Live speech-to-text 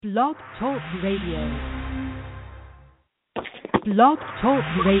Blog Talk Radio. Blog Talk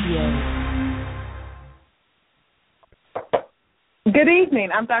Radio. Good evening.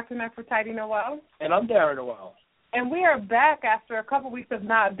 I'm Dr. Neighbor-Rebroadcast Noel. And I'm Darren Noel. And we are back after a couple weeks of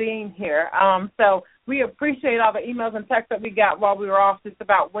not being here. So we appreciate all the emails and texts that we got while we were off just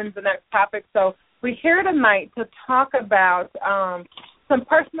about when's the next topic. So we're here tonight to talk about some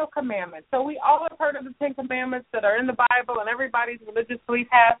personal commandments. So we all have heard of the 10 Commandments that are in the Bible, and everybody's religious belief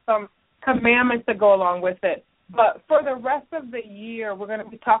has some commandments that go along with it. But for the rest of the year, we're going to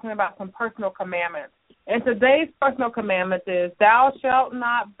be talking about some personal commandments. And today's personal commandment is, thou shalt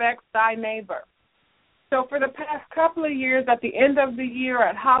not vex thy neighbor. So for the past couple of years, at the end of the year,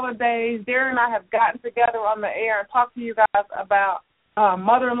 at holidays, Darren and I have gotten together on the air and talked to you guys about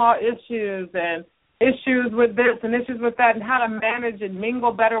mother-in-law issues and issues with this and issues with that, and how to manage and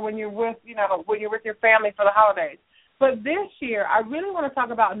mingle better when you're with, when you're with your family for the holidays. But this year, I really want to talk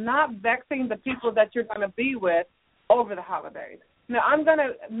about not vexing the people that you're going to be with over the holidays. Now, I'm going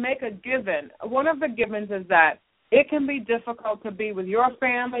to make a given. One of the givens is that it can be difficult to be with your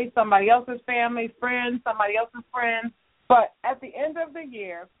family, somebody else's family, friends, somebody else's friends. But at the end of the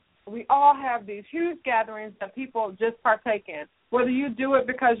year, we all have these huge gatherings that people just partake in. Whether you do it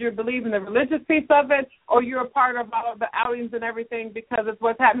because you believe in the religious piece of it, or you're a part of all of the outings and everything because it's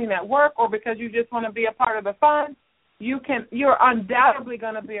what's happening at work, or because you just want to be a part of the fun, you're undoubtedly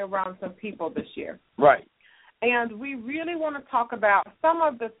going to be around some people this year. Right. And we really want to talk about some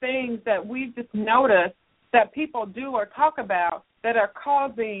of the things that we've just noticed that people do or talk about that are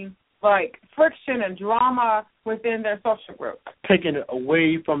causing, like, friction and drama within their social group. Taking it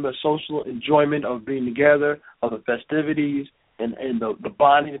away from the social enjoyment of being together, of the festivities, and the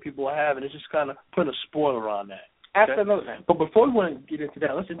bonding that people have, and it's just kind of putting a spoiler on that. Okay? Absolutely. But before we want to get into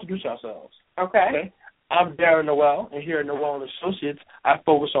that, let's introduce ourselves. Okay. I'm Darren Noel, and here at Noel & Associates, I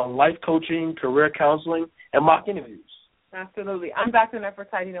focus on life coaching, career counseling, and mock interviews. Absolutely. I'm Dr.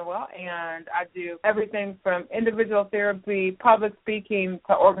 Neighbor-Rebroadcast Noel, and I do everything from individual therapy, public speaking,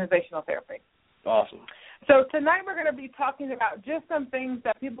 to organizational therapy. Awesome. So tonight we're going to be talking about just some things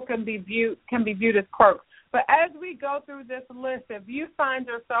that people can be viewed as quirks. But as we go through this list, if you find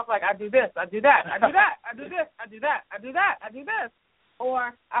yourself like, I do this, I do that, I do that, I do this, I do that, I do that, I do this,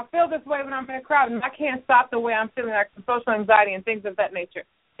 or I feel this way when I'm in a crowd and I can't stop the way I'm feeling, like social anxiety and things of that nature.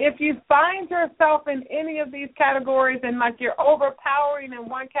 If you find yourself in any of these categories and like you're overpowering in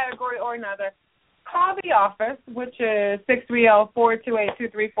one category or another, call the office, which is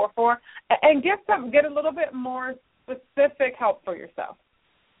 630-428-2344, and get a little bit more specific help for yourself.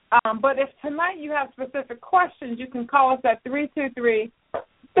 But if tonight you have specific questions, you can call us at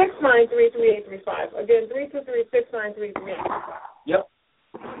 323-693-3835. Again, 323-693-3835. Yep.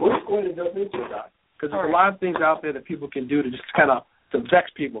 We're just going to jump into it, Doc, because there's a lot of things out there that people can do to just kind of to vex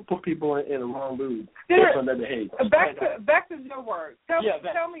people, put people in the wrong mood based on their behavior. Vex is your word. Tell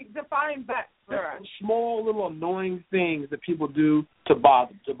me, define vex for us. Small little annoying things that people do to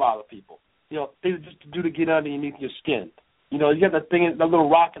bother people. Things just to do to get underneath your skin. You got that little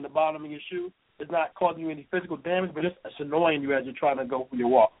rock in the bottom of your shoe. It's not causing you any physical damage, but it's annoying you as you're trying to go for your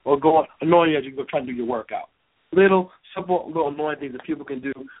walk, or annoying you as you're trying to do your workout. Simple, annoying things that people can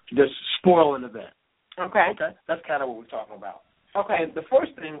do to just spoil an event. Okay. That's kind of what we're talking about. Okay. And the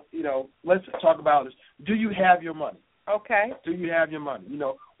first thing, let's talk about is, do you have your money? Okay. Do you have your money?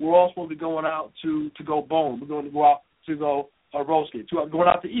 We're all supposed to be going out to go bone. We're going to go out to go roast it, going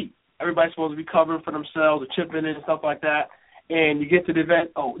out to eat. Everybody's supposed to be covering for themselves, or chipping in and stuff like that. And you get to the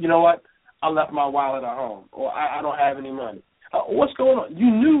event, you know what? I left my wallet at home, or I don't have any money. What's going on? You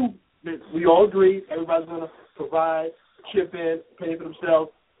knew that we all agreed everybody's going to provide, chip in, pay for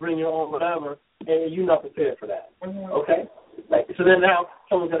themselves, bring your own whatever, and you're not prepared for that. Mm-hmm. Okay? So then now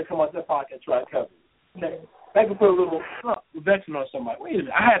someone's going to come out their pocket and try to cover you. Okay? That can put a little vexing on somebody. Wait a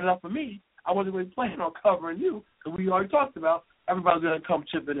minute, I had enough for me. I wasn't really planning on covering you, because we already talked about everybody's going to come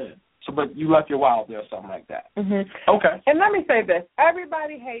chipping in. So, but you left your wallet there or something like that. Mm-hmm. Okay. And let me say this.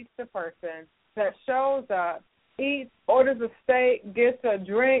 Everybody hates the person that shows up, eats, orders a steak, gets a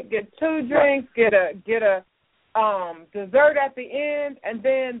drink, gets two drinks, get a dessert at the end, and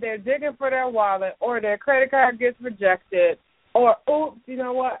then they're digging for their wallet, or their credit card gets rejected, or, oops, you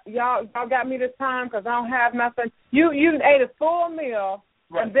know what, y'all got me this time because I don't have nothing. You ate a full meal,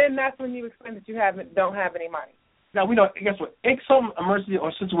 right, and then that's when you explain that you don't have any money. Now, we know, guess what? Some emergency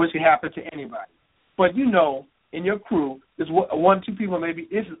or situation can happen to anybody. But in your crew, there's one, two people maybe.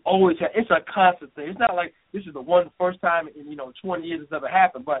 It's a constant thing. It's not like this is the first time in 20 years it's ever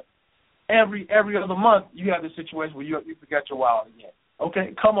happened. But every other month you have this situation where you forget your wallet again.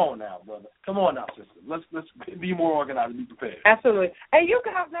 Okay, come on now, brother. Come on now, sister. Let's be more organized and be prepared. Absolutely. And you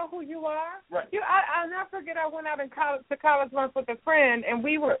guys know who you are. Right. I'll never forget I went out to college once with a friend, and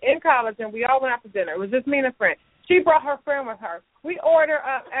we were in college, and we all went out to dinner. It was just me and a friend. She brought her friend with her. We ordered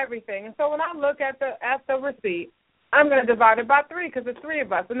up everything. And so when I look at the receipt, I'm going to divide it by 3 because it's 3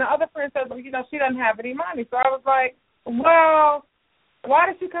 of us. And the other friend says, well, she doesn't have any money. So I was like, well, why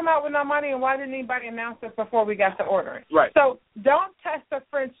did she come out with no money, and why didn't anybody announce it before we got to ordering? Right. So don't test a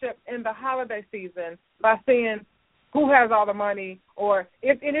friendship in the holiday season by seeing who has all the money, or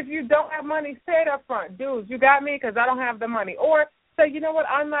if you don't have money, say it up front. Dudes, you got me because I don't have the money. Or say, you know what,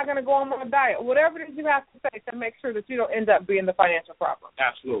 I'm not going to go on my diet. Whatever it is you have to say to make sure that you don't end up being the financial problem.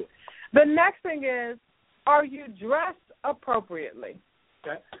 Absolutely. The next thing is, are you dressed appropriately?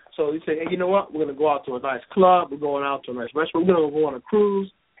 Okay. So you say, hey, you know what? We're going to go out to a nice club. We're going out to a nice restaurant. We're going to go on a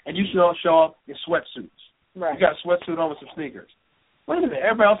cruise, and you should all show up in sweatsuits. Right. You got a sweatsuit on with some sneakers. Wait a minute.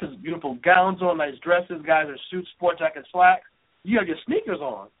 Everybody else has beautiful gowns on, nice dresses. Guys are suits, sport jackets, slacks. You have your sneakers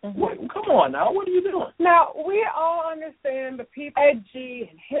on. Mm-hmm. Come on now. What are you doing? Now, we all understand the people, edgy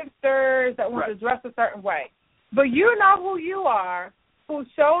and hipsters that want to dress a certain way. But you know who you are, who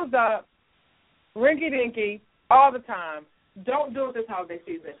shows up rinky-dinky all the time. Don't do it this holiday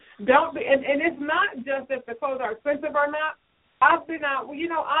season. Don't be, and it's not just if the clothes are expensive or not. I've been out, we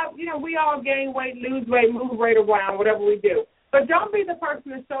all gain weight, lose weight, move right around, whatever we do. But don't be the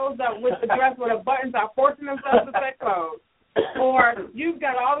person that shows up with the dress where the buttons are forcing themselves to fit clothes, or you've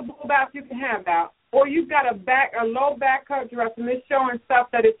got all the boob outs you can have out, or you've got a low back cut dress and it's showing stuff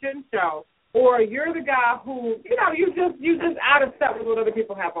that it shouldn't show, or you're the guy who, you just out of step with what other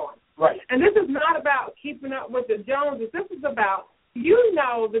people have on. Right. And this is not about keeping up with the Joneses. This is about,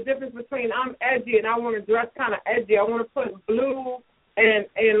 the difference between I'm edgy and I want to dress kind of edgy. I want to put blue and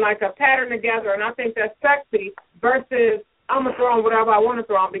like a pattern together, and I think that's sexy, versus I'm going to throw on whatever I want to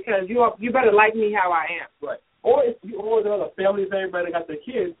throw on because you better like me how I am. Right. Or if you order the families, everybody got their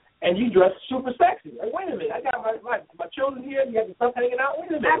kids, and you dress super sexy. Like, wait a minute, I got my children here, you got the stuff hanging out.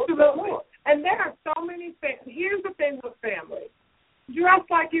 Wait a minute. Absolutely. And there are so many things. Here's the thing with family. Dress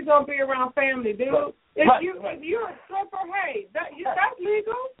like you're going to be around family, dude. Right. If you're a stripper, hey, that's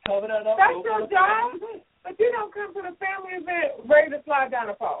legal. That's your job. But you don't come to the family event ready to slide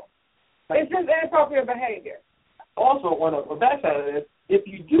down a pole. It's just inappropriate behavior. Also, on the backside of this, if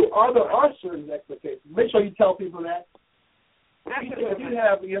you do, there are certain expectations. Make sure you tell people that. If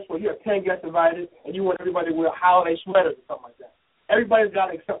you have 10 guests invited, and you want everybody to wear holiday sweaters or something like that, everybody's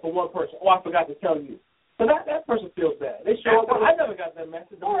got it except for one person. Oh, I forgot to tell you. So that person feels bad. They show up. Well, I never got that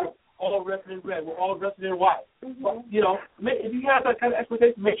message. We're all dressed in red. We're all dressed in white. Mm-hmm. But, if you have that kind of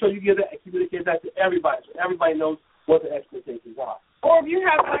expectation, make sure you give that and communicate that to everybody, so everybody knows what the expectations are. Or if you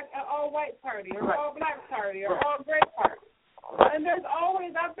have like an all-white party, or all-black party, or all-gray party. And there's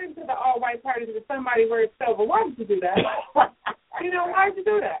always, I've been to the all-white parties with somebody wears silver. Why did you do that? Why did you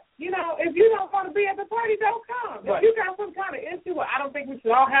do that? If you don't want to be at the party, don't come. Right. If you got some kind of issue where I don't think we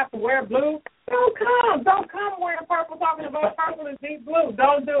should all have to wear blue, don't come. Don't come wearing purple, talking about purple and deep blue.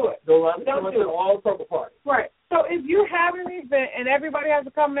 Don't do it. Don't do it. All purple party. Right. So if you have an event and everybody has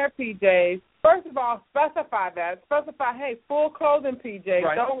to come in their PJs, first of all, specify that. Specify, hey, full clothing PJs.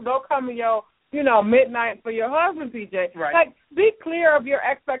 Right. Don't come in your midnight for your husband PJ. Right. Like, be clear of your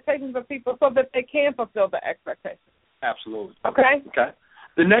expectations of people so that they can fulfill the expectations. Absolutely. Okay? Okay.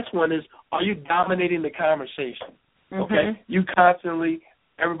 The next one is, are you dominating the conversation? Mm-hmm. Okay? You constantly,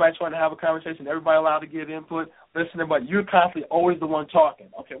 everybody's trying to have a conversation, everybody allowed to give input, listening, but you're constantly always the one talking.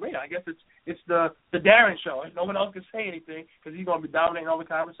 Okay, wait, I guess it's the Darren show. No one else can say anything because he's going to be dominating all the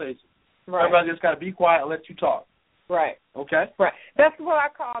conversations. Right. Everybody just got to be quiet and let you talk. Right. Okay? Right. That's what I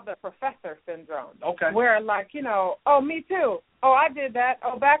call the professor syndrome. Okay. Where, oh, me too. Oh, I did that.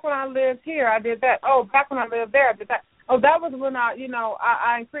 Oh, back when I lived here, I did that. Oh, back when I lived there, I did that. Oh, that was when I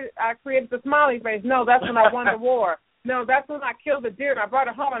created the smiley face. No, that's when I won the war. No, that's when I killed a deer and I brought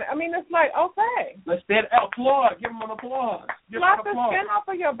it home. I mean, it's like, okay. Let's applaud. Give them an applause. Lots of skin off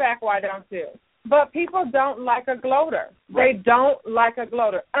of your back, why don't you? But people don't like a gloater. Right. They don't like a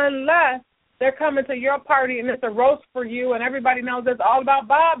gloater unless they're coming to your party and it's a roast for you and everybody knows it's all about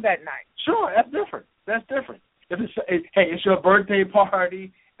Bob that night. Sure, that's different. If it's your birthday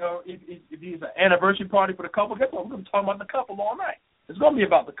party, if it's an anniversary party for the couple, guess what? We're going to talk about the couple all night. It's going to be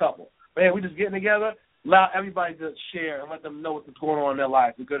about the couple. But we're just getting together, allow everybody to share and let them know what's going on in their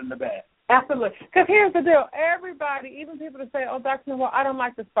life, the good and the bad. Absolutely. Because here's the deal. Everybody, even people that say, Dr. Noel, I don't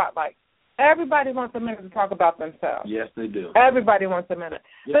like the spotlight. Everybody wants a minute to talk about themselves. Yes, they do. Everybody wants a minute.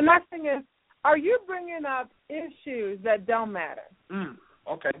 Yes. The next thing is, are you bringing up issues that don't matter?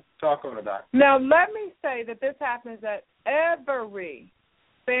 Okay. Talk on it, Doc. Now, let me say that this happens at every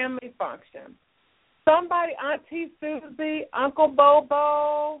family function. Somebody, Auntie Susie, Uncle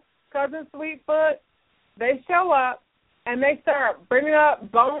Bobo, Cousin Sweetfoot, they show up and they start bringing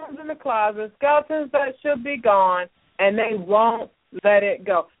up bones in the closet, skeletons that should be gone, and they won't let it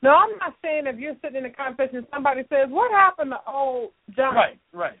go. Now, I'm not saying if you're sitting in a conversation and somebody says, what happened to old John?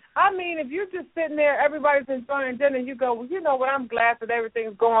 Right. I mean, if you're just sitting there, everybody's enjoying dinner, and you go, well, you know what, I'm glad that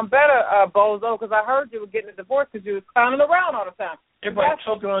everything's going better, Bozo, because I heard you were getting a divorce because you was clowning around all the time. Everybody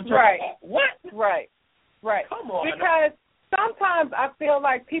choking on choking. Right. What? Right. Come on. Because sometimes I feel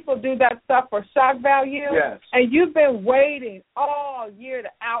like people do that stuff for shock value. Yes. And you've been waiting all year to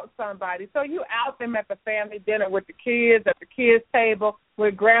out somebody. So you out them at the family dinner with the kids, at the kids' table,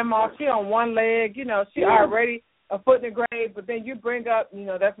 with grandma. She on one leg, you know, she already a foot in the grave, but then you bring up, you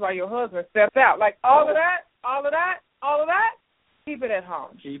know, that's why your husband stepped out. Like all of that, keep it at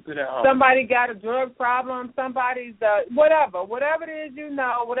home. Keep it at home. Somebody got a drug problem, somebody's whatever it is you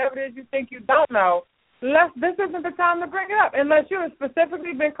know, whatever it is you think you don't know, this isn't the time to bring it up unless you have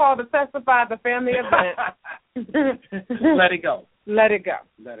specifically been called to testify at the family event. Let it go. Let it go.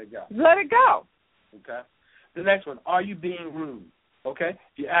 Let it go. Let it go. Okay. The next one, are you being rude? Okay.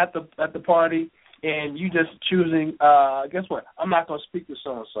 You're at the party and you just choosing, guess what? I'm not going to speak to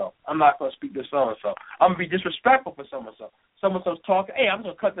so-and-so. I'm not going to speak to so-and-so. I'm going to be disrespectful for so-and-so. So-and-so's talking. Hey, I'm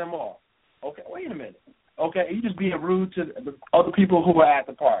going to cut them off. Okay, wait a minute. Okay, you just being rude to the other people who are at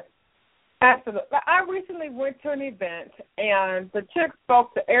the party. Absolutely. I recently went to an event, and the chick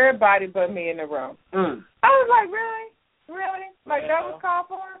spoke to everybody but me in the room. I was like, really? Like, that was called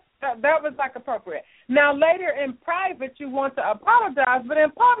for? That was, like, appropriate. Now, later in private, you want to apologize, but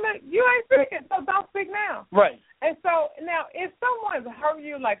in public, you ain't speaking, so don't speak now. Right. And so, now, if someone's hurt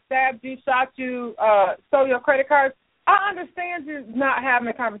you, like stabbed you, shot you, stole your credit cards, I understand you not having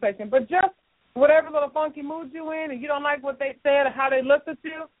a conversation, but just whatever little funky mood you in and you don't like what they said or how they looked at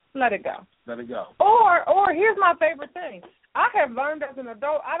you, let it go. Let it go. Or here's my favorite thing. I have learned as an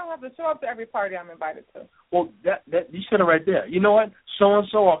adult I don't have to show up to every party I'm invited to. Well, that you said it right there. You know what?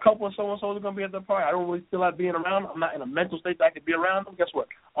 So-and-so or a couple of so-and-sos are going to be at the party. I don't really feel like being around them. I'm not in a mental state that I can be around them. Guess what?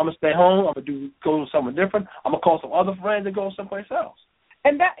 I'm going to stay home. I'm going to go to something different. I'm going to call some other friends and go someplace else.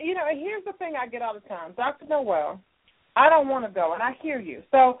 And that, you know, and here's the thing I get all the time. Dr. Noel, I don't want to go, and I hear you.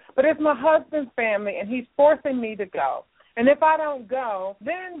 So, but it's my husband's family, and he's forcing me to go. And if I don't go,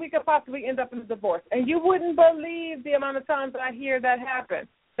 then we could possibly end up in a divorce. And you wouldn't believe the amount of times that I hear that happen,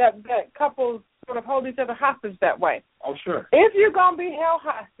 that couples sort of hold each other hostage that way. Oh, sure. If you're going to be held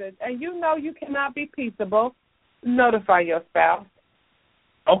hostage and you know you cannot be peaceable, notify your spouse.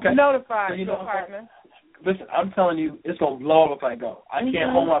 Okay. Notify your partner. Listen, I'm telling you, it's going to blow up if I go. I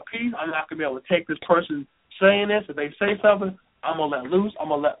can't hold my peace. I'm not going to be able to take this person saying this. If they say something, I'm going to let loose. I'm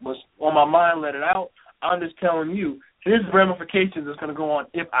going to let what's on my mind, let it out. I'm just telling you, there's ramifications that's going to go on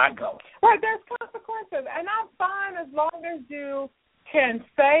if I go. Right, there's consequences. And I'm fine as long as you can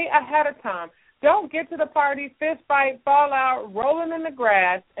say ahead of time. Don't get to the party, fist fight, fall out, rolling in the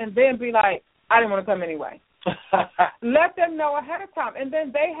grass, and then be like, I didn't want to come anyway. Let them know ahead of time, and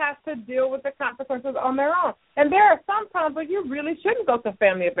then they have to deal with the consequences on their own. And there are some times where you really shouldn't go to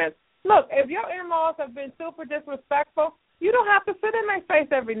family events. Look, if your in-laws have been super disrespectful, you don't have to sit in their face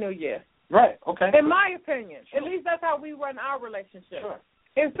every New Year. Right, okay. In my opinion. At least that's how we run our relationship. Sure.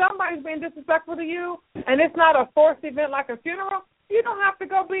 If somebody's being disrespectful to you and it's not a forced event like a funeral, you don't have to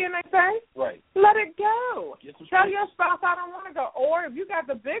go be in their face. Right. Let it go. Tell space. your spouse I don't want to go. Or if you got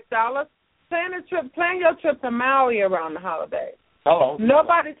the big dollars, plan your trip to Maui around the holidays. Hello.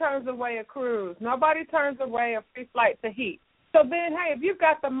 Nobody turns away a cruise. Nobody turns away a free flight to Heat. So then, hey, if you've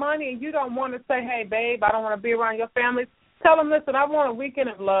got the money and you don't want to say, hey, babe, I don't want to be around your family, tell them, listen, I want a weekend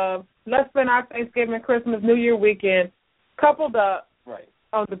of love. Let's spend our Thanksgiving, Christmas, New Year weekend coupled up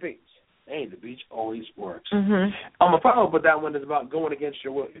on the beach. Hey, the beach always works. Mm-hmm. A problem with that one is about going against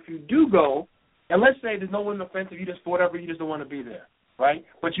your will. If you do go, and let's say there's no one offensive, you just, for whatever, you just don't want to be there, right?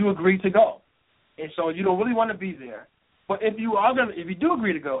 But you agree to go. And so you don't really want to be there. But if you do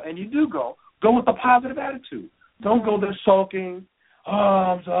agree to go, and you do go with a positive attitude. Don't go there sulking,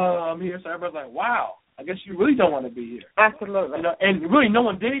 I'm here, so everybody's like, wow. I guess you really don't want to be here. Absolutely. You know, and really no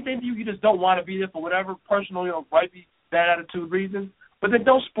one did anything to you. You just don't want to be there for whatever personal, gripey, bad attitude reasons. But then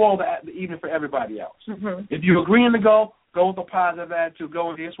don't spoil the evening for everybody else. Mm-hmm. If you're agreeing to go with a positive attitude. Go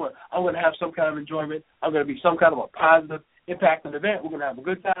and guess what? I'm going to have some kind of enjoyment. I'm going to be some kind of a positive impact on the event. We're going to have a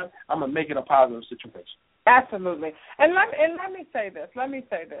good time. I'm going to make it a positive situation. Absolutely. And let me say this.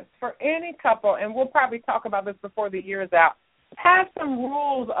 For any couple, and we'll probably talk about this before the year is out, have some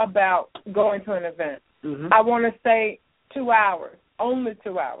rules about going to an event. Mm-hmm. I want to stay 2 hours. only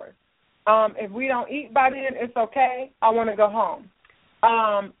 2 hours. If we don't eat by then, it's okay. I want to go home.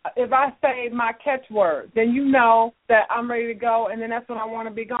 If I say my catchword, then you know that I'm ready to go, and then that's when I want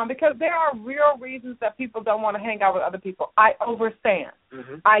to be gone. Because there are real reasons that people don't want to hang out with other people. I understand.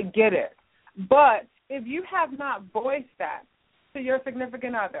 Mm-hmm. I get it. But if you have not voiced that to your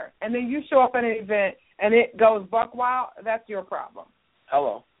significant other, and then you show up at an event and it goes buck wild, that's your problem.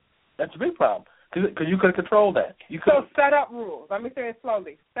 Hello. That's a big problem. Because you could control that. So set up rules. Let me say it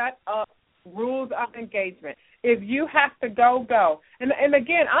slowly. Set up rules of engagement. If you have to go, go. And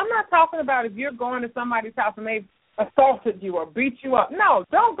again, I'm not talking about if you're going to somebody's house and they've assaulted you or beat you up. No,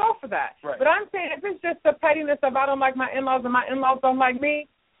 don't go for that. Right. But I'm saying if it's just the pettiness of I don't like my in-laws and my in-laws don't like me,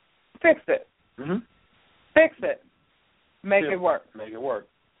 fix it. Mm-hmm. Fix it. Make it work. Make it work.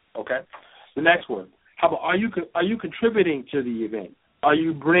 Okay. The next one. How about are you contributing to the event? Are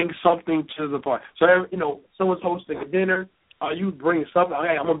you bring something to the party? So someone's hosting a dinner. Are you bringing something?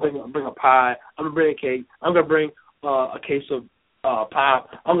 Hey, I'm gonna bring a pie. I'm gonna bring a cake. I'm gonna bring a case of pop.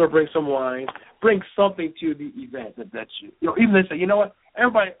 I'm gonna bring some wine. Bring something to the event that's you. Even they say, you know what?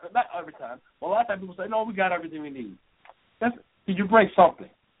 Everybody, not every time. Well, a lot of times people say, no, we got everything we need. Did you bring something?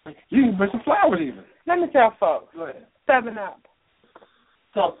 You can bring some flowers even. Let me tell folks. Go ahead. 7-Up.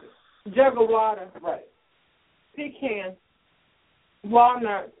 Something. Jug of water. Right. Pecans.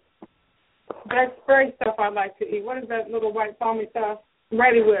 Walnuts. That spray stuff I like to eat. What is that little white foamy stuff?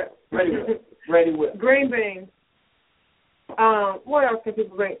 Ready Whip. Ready Whip. Green beans. What else can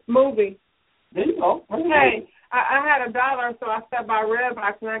people bring? Movie. There you go. Hey, I had $1, so I stepped by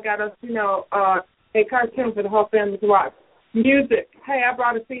Redbox and I got us, a cartoon for the whole family to watch. Music. Hey, I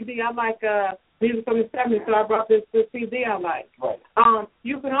brought a CD. I like music from the 70s, so I brought this CD I like. Right.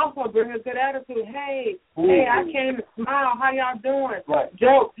 You can also bring a good attitude. Hey, I came to smile. How y'all doing? Right.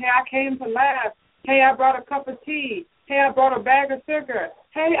 Jokes. Hey, I came to laugh. Hey, I brought a cup of tea. Hey, I brought a bag of sugar.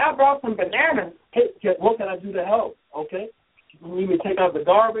 Hey, I brought some bananas. Hey, what can I do to help? Okay. You need me to take out the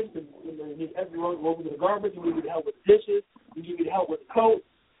garbage. You need everyone to go over the garbage. You need me to help with the dishes. You need me to help with the coat.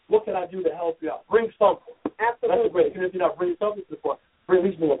 What can I do to help you out? Bring something. Absolutely. That's great. Even if you're not bringing something to the point, bring at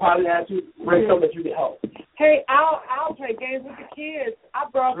least a positive attitude. Bring something that you can help. Hey, I'll play games with the kids. I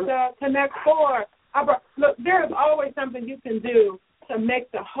brought Connect 4. Look, there's always something you can do to make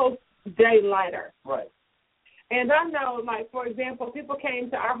the host day lighter. Right. And I know, like, for example, people came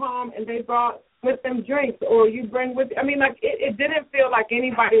to our home and they brought with them drinks, or you bring with, it didn't feel like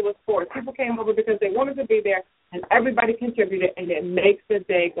anybody was forced. People came over because they wanted to be there, and everybody contributed, and it makes the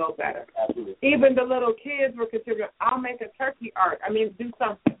day go better. Absolutely. Even the little kids were contributing. I'll make a turkey art. Do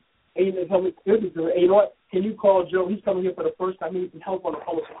something. And you know what? Can you call Joe? He's coming here for the first time. He needs some help on the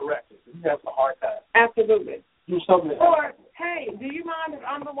phone to correct it. He has a hard time. Absolutely. Do something. Or, hey, do you mind if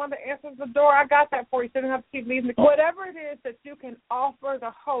I'm the one that answers the door? I got that for you. You shouldn't have to keep leaving. Whatever it is that you can offer the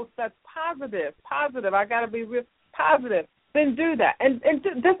host that's positive. I got to be real positive. Then do that. And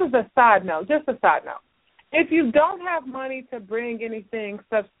this is a side note, just a side note. If you don't have money to bring anything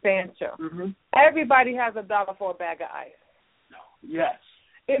substantial, everybody has $1 for a bag of ice. Yes.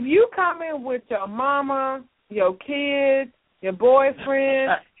 If you come in with your mama, your kids, your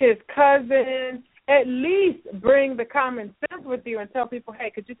boyfriend, his cousin, at least bring the common sense with you and tell people,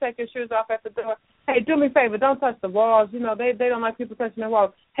 hey, could you take your shoes off at the door? Hey, do me a favor, don't touch the walls. They don't like people touching the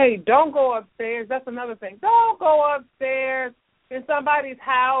walls. Hey, don't go upstairs. That's another thing. Don't go upstairs in somebody's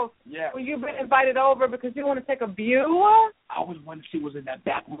house when you've been invited over because you want to take a view. I always wanted to see what's in that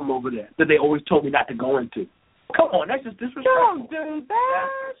back room over there that they always told me not to go into. Come on, that's just disrespectful. Don't do that.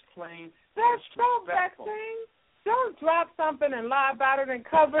 That's plain. That's so vexing. Don't drop something and lie about it and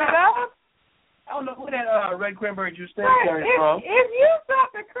cover it up. I don't know who that red cranberry juice thing Right. carries from. If you drop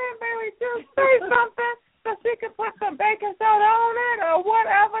the cranberry juice, say something so she can put some baking soda on it or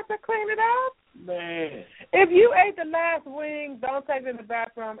whatever to clean it up. Man. If you ate the last wing, don't take it in the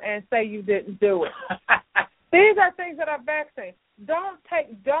bathroom and say you didn't do it. These are things that are vexing. Don't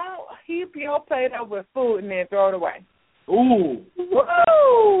heap your plate up with food and then throw it away. Ooh.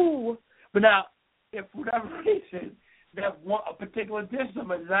 Ooh. But now, if for whatever reason a particular dish is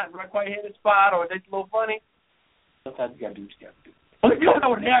not quite hitting the spot or it's a little funny, sometimes you got to do what you got to do. Well, if you don't know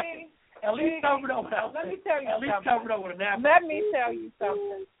what happened, at least cover it over. Let me tell you something. At least cover it over with a napkin. Let me tell you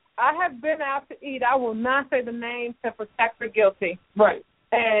something. I have been out to eat. I will not say the name to protect the guilty. Right.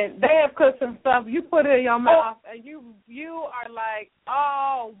 And they have cooked some stuff. You put it in your mouth, and you are like,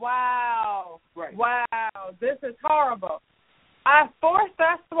 oh, wow. Right. Wow, this is horrible. I forced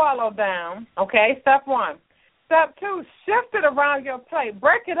that swallow down, okay, step 1. Step 2, shift it around your plate.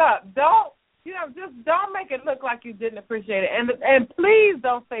 Break it up. Just don't make it look like you didn't appreciate it. And please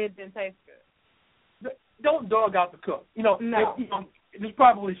don't say it didn't taste good. don't dog out the cook. No. There's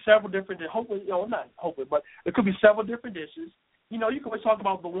probably several different, hopefully, not hopefully, but there could be several different dishes. You can always talk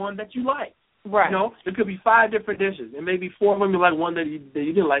about the one that you like. Right. There could be 5 different dishes, and maybe 4 of them you like, one that you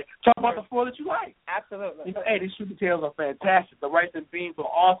didn't like. Talk about the 4 that you like. Absolutely. Hey, these sweet potatoes are fantastic. The rice and beans were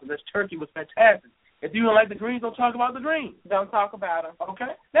awesome. This turkey was fantastic. If you don't like the greens, don't talk about the greens. Don't talk about them. Okay.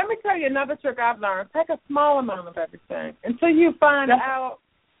 Let me tell you another trick I've learned. Take a small amount of everything until you find out,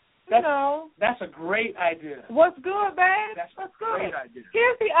 That's a great idea. What's good, babe? That's what's a great idea.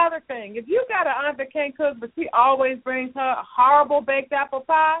 Here's the other thing. If you got an aunt that can't cook, but she always brings her horrible baked apple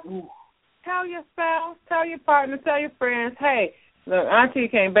pie, tell your spouse, tell your partner, tell your friends, hey, look, auntie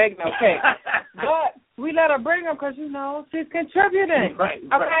can't bake no cake. But we let her bring them because, she's contributing. Right.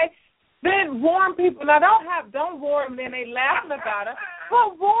 Okay? Then warn people. Now, don't warn them, then they laughing about it.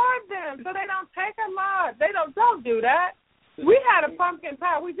 But warn them so they don't take a lot. Don't do that. We had a pumpkin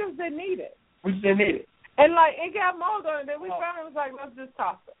pie. We just didn't eat it. And, it got mold on it. Then we found it was like, let's just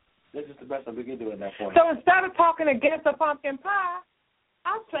toss it. This is the best we can do at that point. So instead of talking against a pumpkin pie,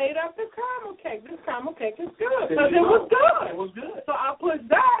 I played up the caramel cake. This caramel cake is good. Because it was good. It was good. So I pushed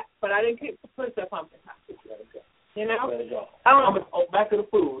that, but I didn't push the pumpkin pie. Back to the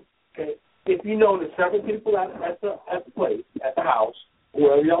food. Okay. If there's several people at the place, at the house,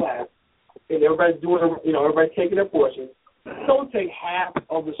 wherever y'all at, and everybody's everybody's taking their portions, don't take half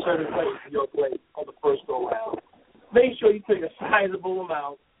of the serving plate of your plate on the first go round. Make sure you take a sizable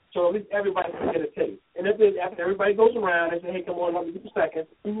amount so at least everybody can get a taste. And after everybody goes around and say, hey, come on, let me get a second,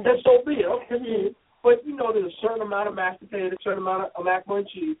 then so be it. Okay. But there's a certain amount of mashed potatoes, a certain amount of macaroni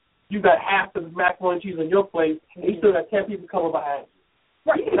and cheese. You got half the macaroni and cheese on your plate, and you still got 10 people coming behind you.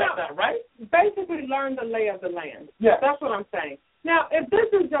 Right. Right? Basically learn the lay of the land. Yeah. That's what I'm saying. Now, if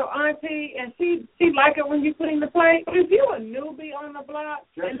this is your auntie and she like it when you clean the plate, if you a newbie on the block,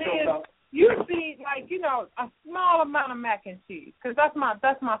 and then you see, a small amount of mac and cheese, because that's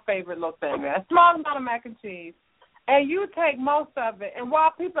my favorite little thing, man. A small amount of mac and cheese, and you take most of it, and while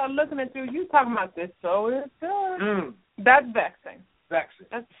people are looking at you talking about this, so it's good. That's vexing.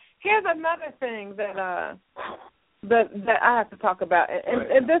 Here's another thing that I have to talk about,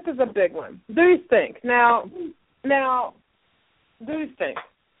 and this is a big one. Do you stink? Now, do you stink?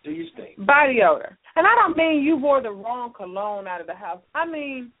 Body odor. And I don't mean you wore the wrong cologne out of the house. I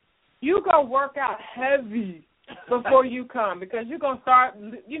mean, you go work out heavy before you come because you're going to start,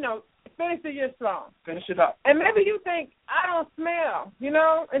 finish the year strong. Finish it up. And maybe you think, I don't smell,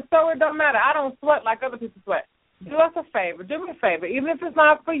 and so it don't matter. I don't sweat like other people sweat. Do us a favor. Do me a favor. Even if it's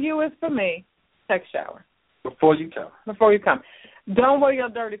not for you, it's for me. Take a shower. Before you come. Don't wear your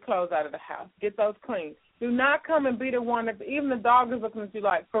dirty clothes out of the house. Get those clean. Do not come and be the one that even the dog is looking at you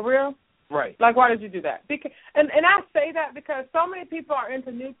like, for real? Right. Like, why did you do that? Because, and I say that because so many people are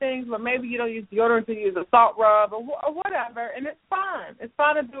into new things where maybe you don't use deodorant, to use a salt rub or whatever, and it's fine. It's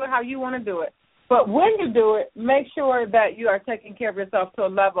fine to do it how you want to do it. But when you do it, make sure that you are taking care of yourself to a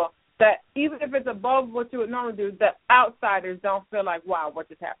level that even if it's above what you would normally do, that outsiders don't feel like, wow, what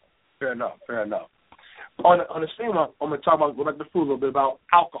just happened? Fair enough. On the same one, I'm going to talk about, go back to food a little bit, about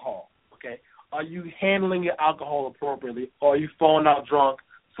alcohol, okay? Are you handling your alcohol appropriately, or are you falling out drunk,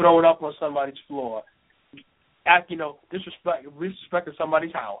 throwing up on somebody's floor, disrespecting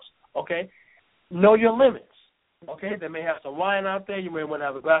somebody's house, okay? Know your limits, okay? They may have some wine out there. You may want to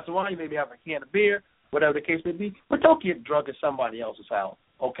have a glass of wine. You maybe have a can of beer, whatever the case may be. But don't get drunk at somebody else's house,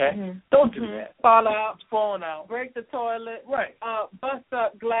 okay? Mm-hmm. Don't do that. Falling out. Break the toilet. Right. Bust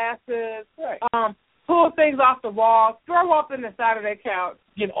up glasses. Right. Pull things off the wall. Throw up in the side of their couch.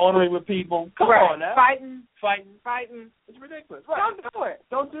 Get ornery with people. Come on now. Fighting. It's ridiculous. Right. Don't do it.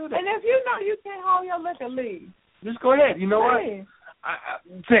 Don't do that. And if you know you can't hold your liquor, leave. Just go ahead. You know what? You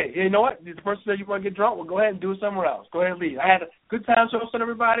know what? The person said you want to get drunk, well, go ahead and do it somewhere else. Go ahead and leave. I had a good time hosting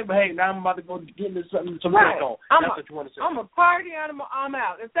everybody, but hey, now I'm about to go get into some drink on. That's what you want to say. I'm a party animal. I'm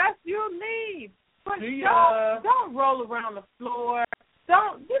out. If that's you, leave. But don't roll around the floor.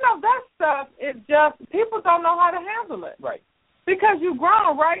 That stuff is just, people don't know how to handle it. Right. Because you've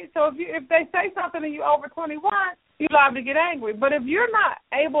grown, right? So if they say something and you're over 21, you're allowed to get angry. But if you're not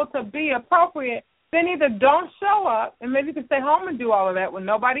able to be appropriate, then either don't show up, and maybe you can stay home and do all of that when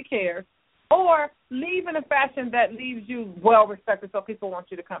nobody cares, or leave in a fashion that leaves you well-respected so people want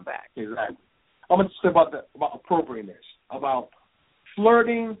you to come back. Exactly. I'm going to say about appropriateness, about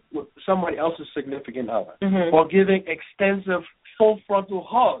flirting with somebody else's significant other, or giving extensive full-frontal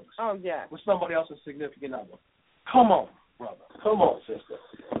hugs with somebody else's significant other. Come on, brother. Come on, sister.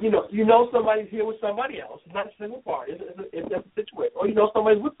 You know somebody's here with somebody else. It's not a single party. It's a situation. Or you know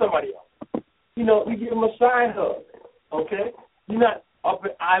somebody's with somebody else. You give them a side hug, okay? You're not up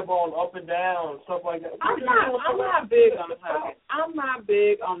and eyeball, up and down, stuff like that. I'm not big on the hugging. I'm not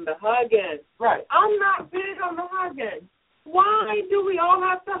big on the hugging. Right. I'm not big on the hugging. Why do we all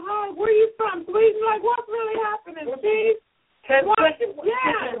have to hug? Where are you from? Please, like, what's really happening, Steve? 10 seconds.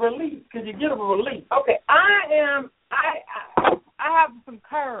 Yeah. Relief. Because you get a relief. Okay, I have some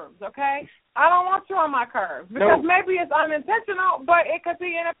curves, okay? I don't want you on my curves because maybe it's unintentional, but it could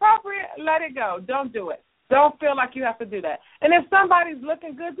be inappropriate. Let it go. Don't do it. Don't feel like you have to do that. And if somebody's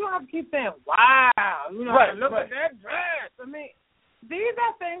looking good, you don't have to keep saying, wow, look at that dress. I mean, these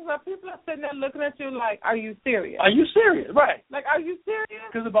are things where people are sitting there looking at you like, are you serious? Are you serious? Right. Like, are you serious?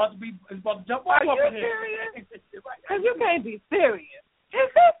 Because it's about to jump off. Are you serious? Because you can't be serious.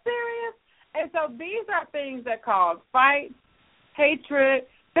 Is this serious? And so these are things that cause fights, hatred.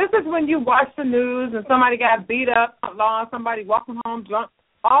 This is when you watch the news and somebody got beat up, somebody walking home drunk.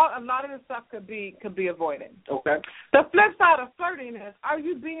 A lot of this stuff could be avoided. Okay. The flip side of flirting is, are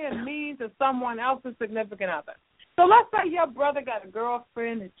you being mean to someone else's significant other? So let's say your brother got a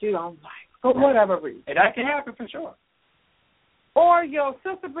girlfriend that you don't like for whatever reason. And that can happen for sure. Or your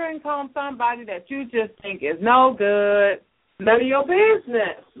sister brings home somebody that you just think is no good. None of your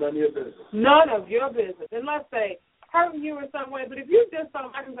business. None of your business. None of your business. And let's say hurting you in some way, but if you just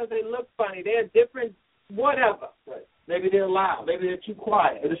don't like them because they look funny, they're different, whatever. Right. Maybe they're loud. Maybe they're too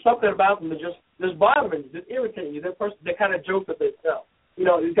quiet. And there's something about them that just bothering you, just irritating you. That person, they kind of joke at themselves. You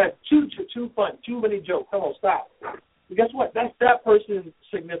know, you've got too fun, too many jokes. Come on, stop. But guess what? That's that person's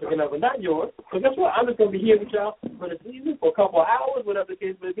significant other, not yours. So guess what? I'm just going to be here with y'all for the season, for a couple of hours, whatever the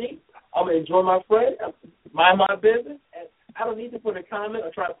case may be. I'm going to enjoy my friend, mind my business, and I don't need to put a comment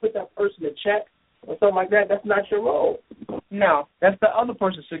or try to put that person in check or something like that. That's not your role. No. That's the other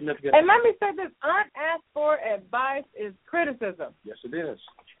person's significant. And let me say this, unasked for advice is criticism. Yes, it is.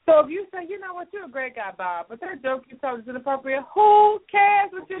 So if you say, you know what, you're a great guy, Bob, but that joke you told is inappropriate, who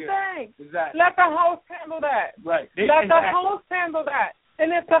cares what you think? Exactly. Let the host handle that. Right. Let the host handle that. And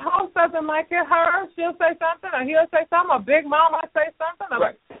if the host doesn't like it, she'll say something, or he'll say something, or Big Mama say something,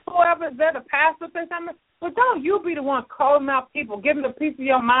 or whoever's there, the pastor say something. But don't you be the one calling out people, giving a piece of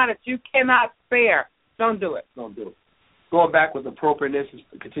your mind that you cannot spare. Don't do it. Don't do it. Going back with appropriateness,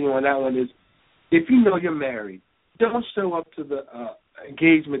 continuing on that one, is if you know you're married, don't show up to the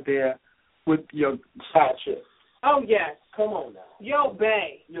engagement there with your side chick. Oh, yes. Come on now. Your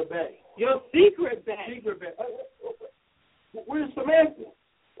bae. Your bae. Your secret bae. Secret bae. Where's Samantha?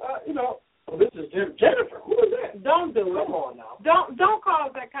 This is Jennifer. Who is that? Don't do it. Come on now. Don't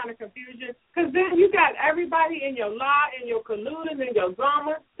cause that kind of confusion, because then you got everybody in your lie, and your colluding, and your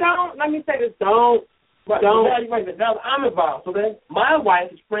drama. Let me say this, don't. Right. Don't. Now I'm involved. So then my wife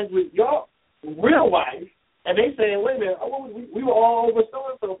is friends with your real wife, and they saying, wait a minute, we were all over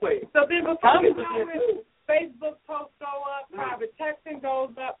so-and-so place. So then before you know it, Facebook posts go up, private texting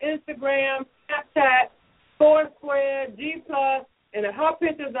goes up, Instagram, Snapchat, Foursquare, G+, and her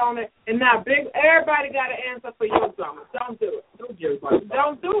pictures on it, and now everybody got an answer for your drama. Don't do it.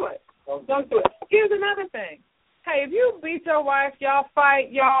 Don't do it. Don't do it. Here's another thing. Hey, if you beat your wife, y'all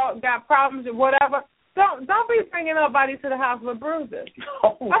fight, y'all got problems or whatever, don't be bringing nobody to the house with bruises.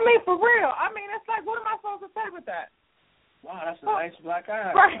 Oh. I mean, for real. I mean, it's like, what am I supposed to say with that? Wow, that's a nice black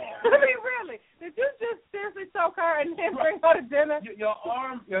eye. Right. I mean, really. Did you just seriously choke her and then bring her to dinner? Your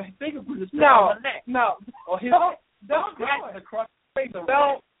arm, your fingerprint is on her neck. No. Or his don't do it. Across the face.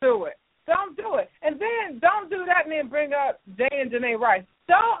 Don't do it. Don't do it. And then don't do that and then bring up Jay and Janae Rice.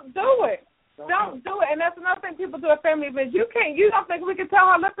 Don't do it. Don't do it. And that's another thing people do at family events. You don't think we can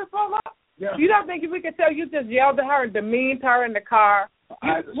tell her lip is full up? Yeah. You don't think we could tell you just yelled at her and demeaned her in the car?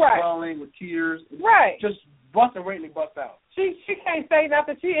 Eyes are swelling with tears. Right. Just busting right and bust out. She can't say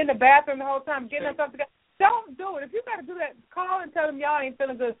nothing. She in the bathroom the whole time getting herself together. Don't do it. If you got to do that, call and tell them y'all ain't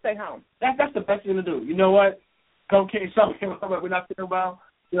feeling good, stay home. That's the best thing to do. You know what? Okay, something we're not feeling well,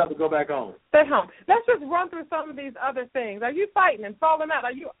 you have to go back home. Stay home. Let's just run through some of these other things. Are you fighting and falling out?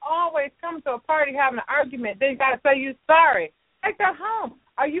 Are you always coming to a party having an argument? Then you got to say you're sorry. Take that home.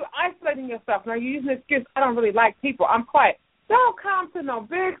 Are you isolating yourself? Are you using the excuse, I don't really like people, I'm quiet? Don't come to no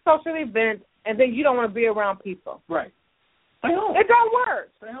big social event and then you don't want to be around people. Right. Stay home. It don't work.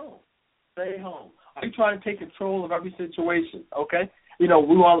 Stay home. Stay home. Are you trying to take control of every situation, okay? We're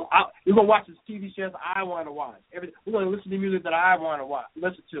going to watch this TV shows I want to watch. We're going to listen to music that I want to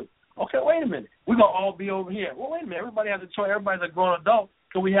listen to. Okay, wait a minute. We're going to all be over here. Well, wait a minute. Everybody has a choice. Everybody's a grown adult.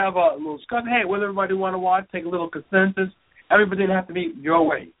 Can we have a little discussion? Hey, what does everybody want to watch? Take a little consensus. Everybody doesn't have to meet your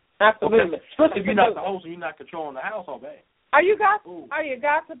way. Absolutely. Okay? Especially if you're not the host and you're not controlling the household, man. Are you gossiping? Are you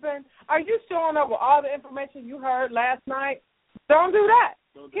gossiping? Are you showing up with all the information you heard last night? Don't do that.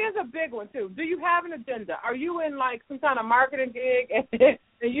 Here's a big one, too. Do you have an agenda? Are you in, some kind of marketing gig?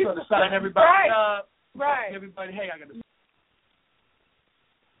 And you to sign everybody up. Right. Everybody, hey, I got to